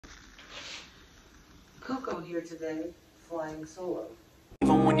Coco here today, flying solo.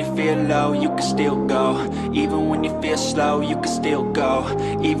 Even when you feel low, you can still go. Even when you feel slow, you can still go.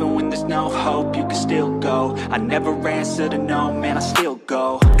 Even when there's no hope, you can still go. I never answer to no, man, I still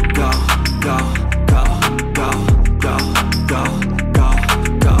go. Go, go, go, go, go, go, go,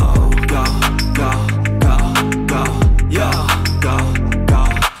 go, go, go, go, go, yeah, go, go,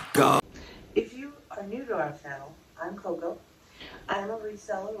 go. If you are new to our channel, I'm Coco. I'm a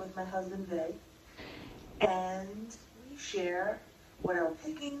reseller with my husband, Vay. And we share what our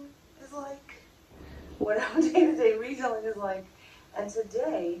picking is like, what our day-to-day reselling is like, and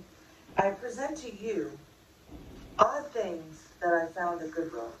today I present to you odd things that I found at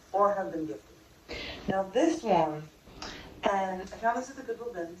Goodwill or have been gifted. Now this one, and I found this at the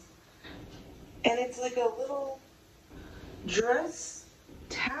Goodwill bins, and it's like a little dress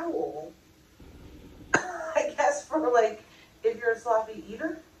towel, I guess for like if you're a sloppy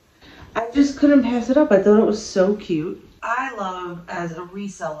eater. I just couldn't pass it up. I thought it was so cute. I love, as a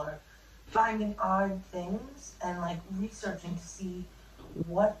reseller, finding odd things and like researching to see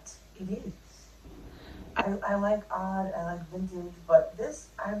what it is. I like odd, I like vintage, but this,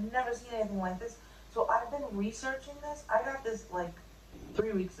 I've never seen anything like this. So I've been researching this. I got this like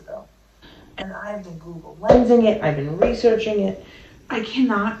 3 weeks ago. And I've been Google lensing it, I've been researching it. I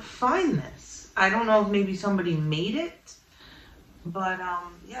cannot find this. I don't know if maybe somebody made it. But,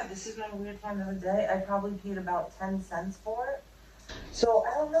 yeah, this has been a weird find of the day. I probably paid about 10 cents for it. So,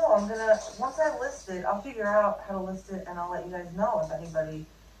 I don't know. I'm gonna, once I list it, I'll figure out how to list it, and I'll let you guys know if anybody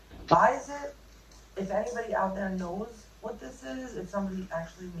buys it, if anybody out there knows what this is, if somebody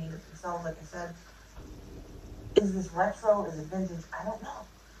actually made it themselves, like I said. Is this retro? Is it vintage? I don't know.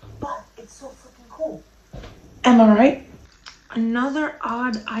 But, it's so freaking cool. Am I right? Another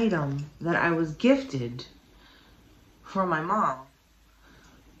odd item that I was gifted from my mom.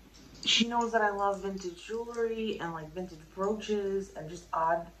 She knows that I love vintage jewelry and like vintage brooches and just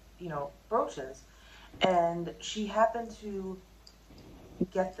odd, you know, brooches. And she happened to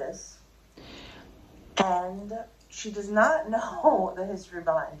get this. And she does not know the history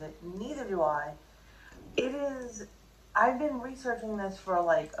behind it. Neither do I. It is, I've been researching this for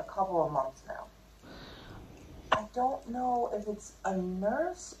like a couple of months now. I don't know if it's a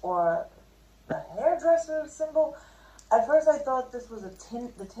nurse or a hairdresser symbol. At first I thought this was the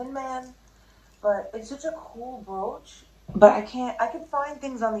Tin Man, but it's such a cool brooch. But I can find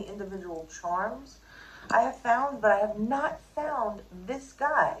things on the individual charms I have found, but I have not found this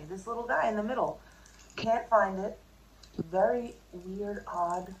guy, this little guy in the middle. Can't find it. Very weird,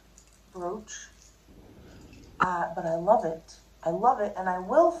 odd brooch. But I love it. I love it, and I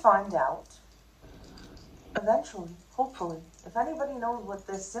will find out eventually, hopefully. If anybody knows what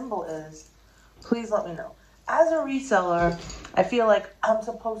this symbol is, please let me know. As a reseller, I feel like I'm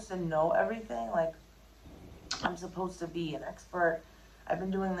supposed to know everything. Like, I'm supposed to be an expert. I've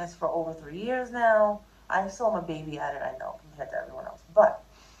been doing this for over 3 years now. I still am a baby at it, I know, compared to everyone else. But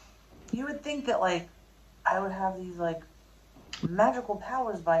you would think that, like, I would have these, like, magical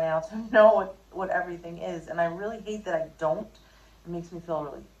powers by now to know what everything is. And I really hate that I don't. It makes me feel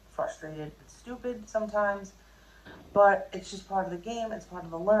really frustrated and stupid sometimes. But it's just part of the game. It's part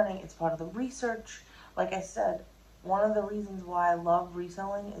of the learning. It's part of the research. Like I said, one of the reasons why I love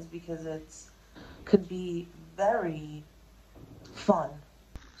reselling is because could be very fun.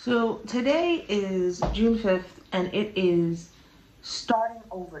 So today is June 5th, and it is Starting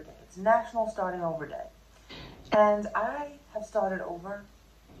Over Day. It's National Starting Over Day. And I have started over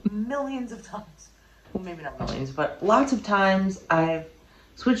millions of times. Well, maybe not millions, but lots of times I've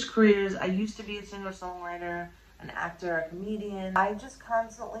switched careers. I used to be a singer-songwriter, an actor, a comedian. I just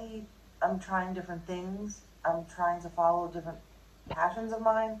constantly, I'm trying different things. I'm trying to follow different passions of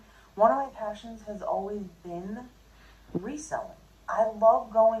mine. One of my passions has always been reselling. I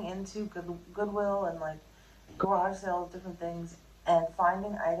love going into Goodwill and like garage sales, different things, and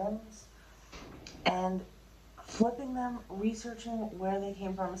finding items and flipping them, researching where they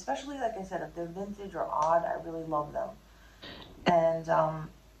came from, especially, like I said, if they're vintage or odd, I really love them. And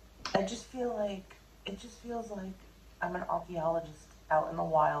I just feel like, it just feels like I'm an archaeologist out in the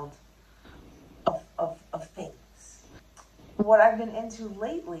wild of things. What I've been into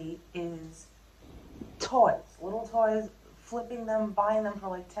lately is toys, little toys, flipping them, buying them for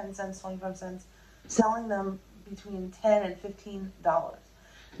like 10 cents, 25 cents, selling them between $10 and $15.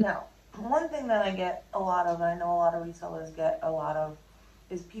 Now, one thing that I get a lot of, and I know a lot of resellers get a lot of,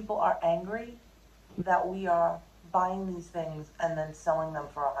 is people are angry that we are buying these things and then selling them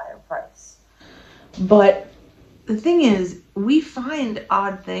for a higher price. But the thing is, we find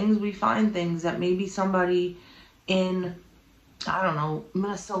odd things. We find things that maybe somebody in, I don't know,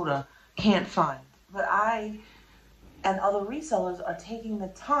 Minnesota can't find. but I and other resellers are taking the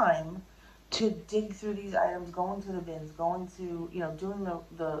time to dig through these items, going to the bins, going to, doing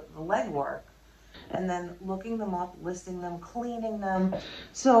the legwork, and then looking them up, listing them, cleaning them.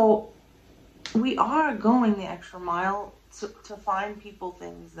 So we are going the extra mile to find people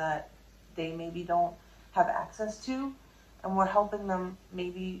things that they maybe don't have access to, and we're helping them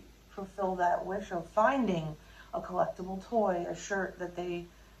maybe fulfill that wish of finding a collectible toy, a shirt that they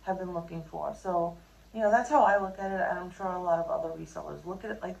have been looking for. So, that's how I look at it, and I'm sure a lot of other resellers look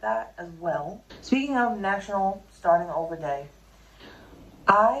at it like that as well. Speaking of National Starting Over Day,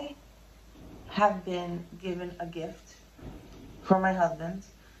 I have been given a gift from my husband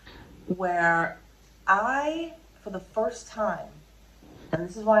where I, for the first time, and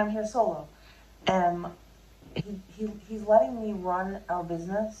this is why I'm here solo, he's letting me run our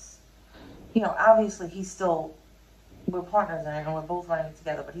business. Obviously we're partners in it and we're both running it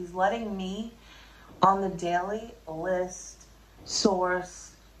together, but he's letting me on the daily list,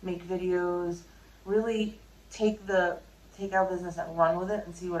 source, make videos, really take our business and run with it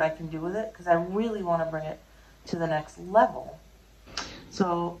and see what I can do with it, because I really want to bring it to the next level.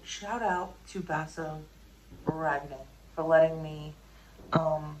 So shout out to Basso Ragnar for letting me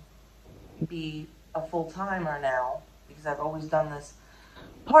be a full-timer now, because I've always done this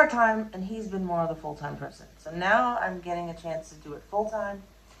part-time and he's been more of the full-time person. So now I'm getting a chance to do it full-time,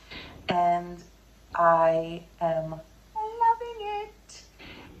 and I am loving it.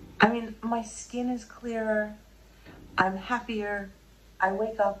 I mean, my skin is clearer, I'm happier, I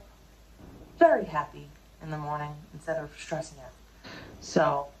wake up very happy in the morning instead of stressing out.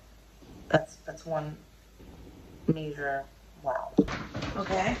 So that's one major wow.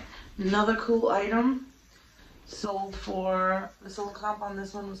 Okay, another cool item sold the sold comp on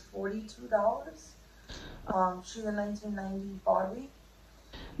this one was $42. She's a 1990 Barbie.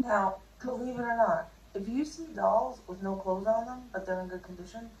 Now, believe it or not, if you see dolls with no clothes on them, but they're in good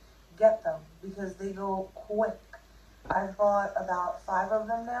condition, get them, because they go quick. I've bought about 5 of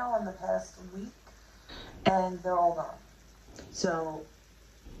them now in the past week, and they're all gone. So,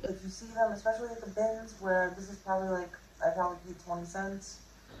 if you see them, especially at the bins, where this is probably I probably paid 20 cents,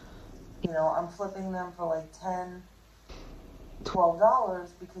 I'm flipping them for like $10, $12,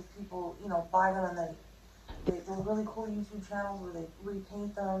 because people, buy them, and they're really cool YouTube channels where they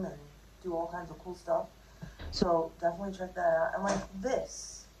repaint them and do all kinds of cool stuff. So definitely check that out. And like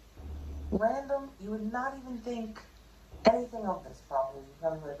this, random, you would not even think anything of this probably.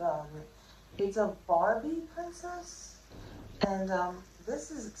 You're probably like, oh, it's a Barbie princess, and this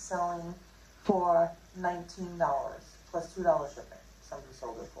is selling for $19 plus $2 shipping. Somebody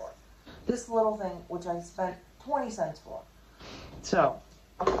sold it for this little thing, which I spent 20 cents for. So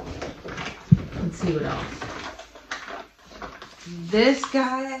let's see what else. This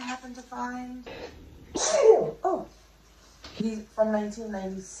guy I happened to find. Oh, he's from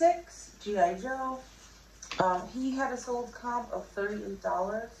 1996, G.I. Joe. He had a sold comp of $38.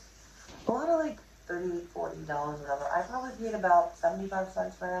 A lot of like $38, $40, whatever. I probably paid about 75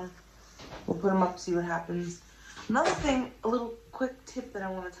 cents for him. We'll put him up, see what happens. Another thing, a little quick tip that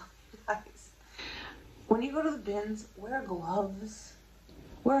I want to tell you guys. When you go to the bins, wear gloves,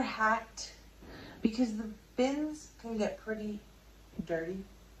 wear a hat, because the bins can get pretty dirty,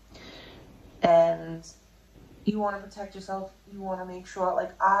 and you want to protect yourself. You want to make sure,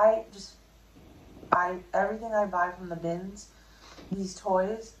 like everything I buy from the bins, these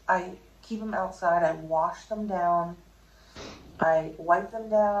toys, I keep them outside, I wash them down, I wipe them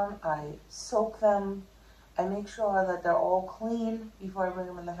down, I soak them, I make sure that they're all clean before I bring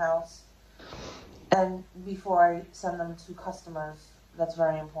them in the house, and before I send them to customers. That's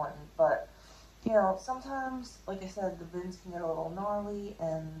very important. But sometimes, like I said, the bins can get a little gnarly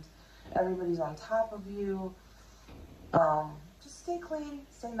and everybody's on top of you. Just stay clean,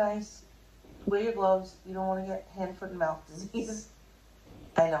 stay nice, wear your gloves. You don't want to get hand, foot, and mouth disease.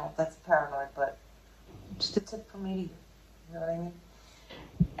 I know, that's paranoid, but just a tip from me to you. You know what I mean?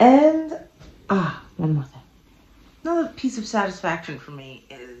 And, one more thing. Another piece of satisfaction for me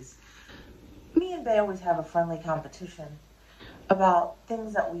is me and Bay always have a friendly competition about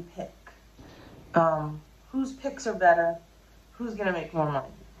things that we pick. Whose picks are better, who's going to make more money.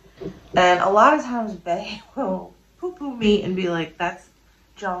 And a lot of times Bay will poo-poo me and be like, that's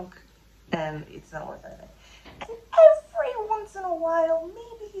junk, and it's not worth anything. And every once in a while,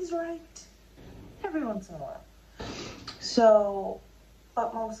 maybe he's right. Every once in a while. So,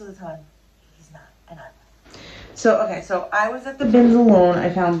 but most of the time, he's not, and I'm not. So, okay, so I was at the bins alone. I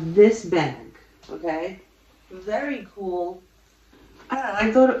found this bag, okay? Very cool. I don't know,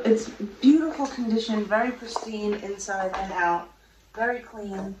 I thought it's beautiful condition, very pristine inside and out, very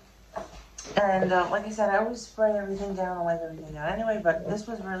clean. And like I said, I always spray everything down and wipe everything down anyway, but this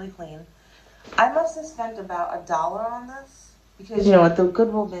was really clean. I must have spent about $1 on this because, you know, at the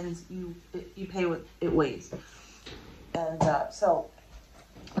Goodwill bins, you pay what it weighs. And so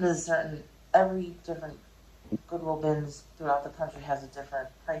there's every different Goodwill bins throughout the country has a different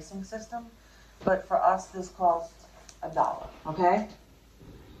pricing system. But for us, this cost $1, okay?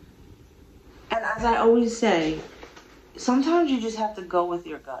 And as I always say, sometimes you just have to go with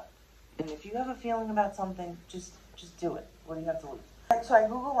your gut. And if you have a feeling about something, just do it. What do you have to lose? So I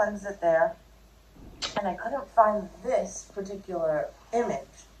Google Lensed it there, and I couldn't find this particular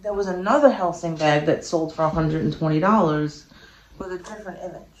image. There was another Helsing bag that sold for $120 with a different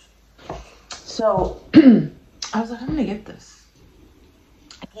image. So I was like, I'm gonna get this.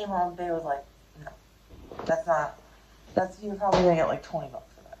 I came home, Bay was like, no, you're probably gonna get like $20 for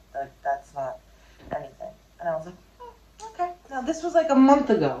that. That's not anything. And I was like, okay. Now this was like a month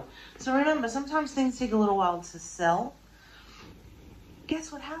ago. So remember, sometimes things take a little while to sell.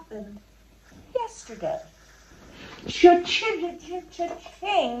 Guess what happened yesterday? Cha-ching!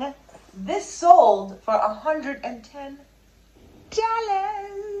 This sold for $110.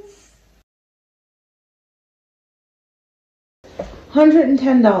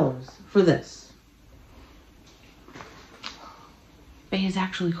 $110 for this. Bae is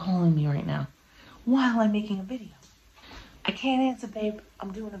actually calling me right now while I'm making a video. I can't answer, babe.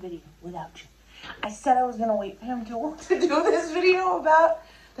 I'm doing a video without you. I said I was gonna wait for him to do this video about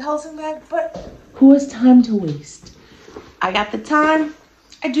the Helsing bag, but who has time to waste? I got the time.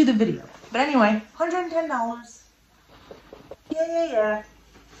 I do the video. But anyway, $110. Yeah.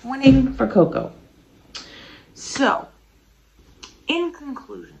 Winning for Coco. So, in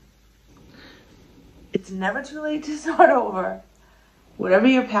conclusion, it's never too late to start over. Whatever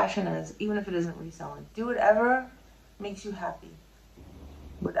your passion is, even if it isn't reselling, do whatever makes you happy.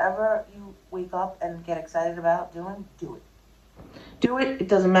 Whatever you wake up and get excited about doing, do it. Do it. It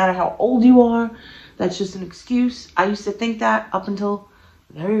doesn't matter how old you are. That's just an excuse. I used to think that up until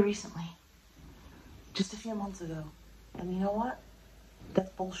very recently. Just a few months ago. And you know what? That's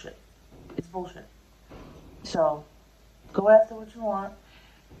bullshit. It's bullshit. So, go after what you want.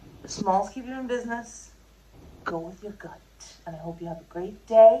 The smalls keep you in business. Go with your gut. And I hope you have a great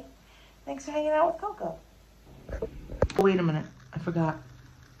day. Thanks for hanging out with Coco. Oh, wait a minute. I forgot.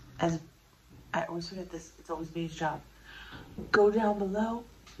 I always forget this. It's always Bae's job. Go down below,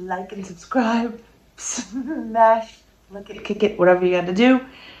 like and subscribe, smash, lick it, kick it, whatever you got to do.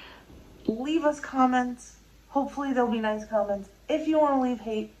 Leave us comments. Hopefully there'll be nice comments. If you want to leave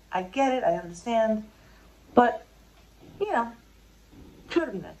hate, I get it. I understand. But, you know, try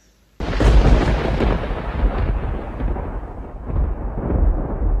to be nice.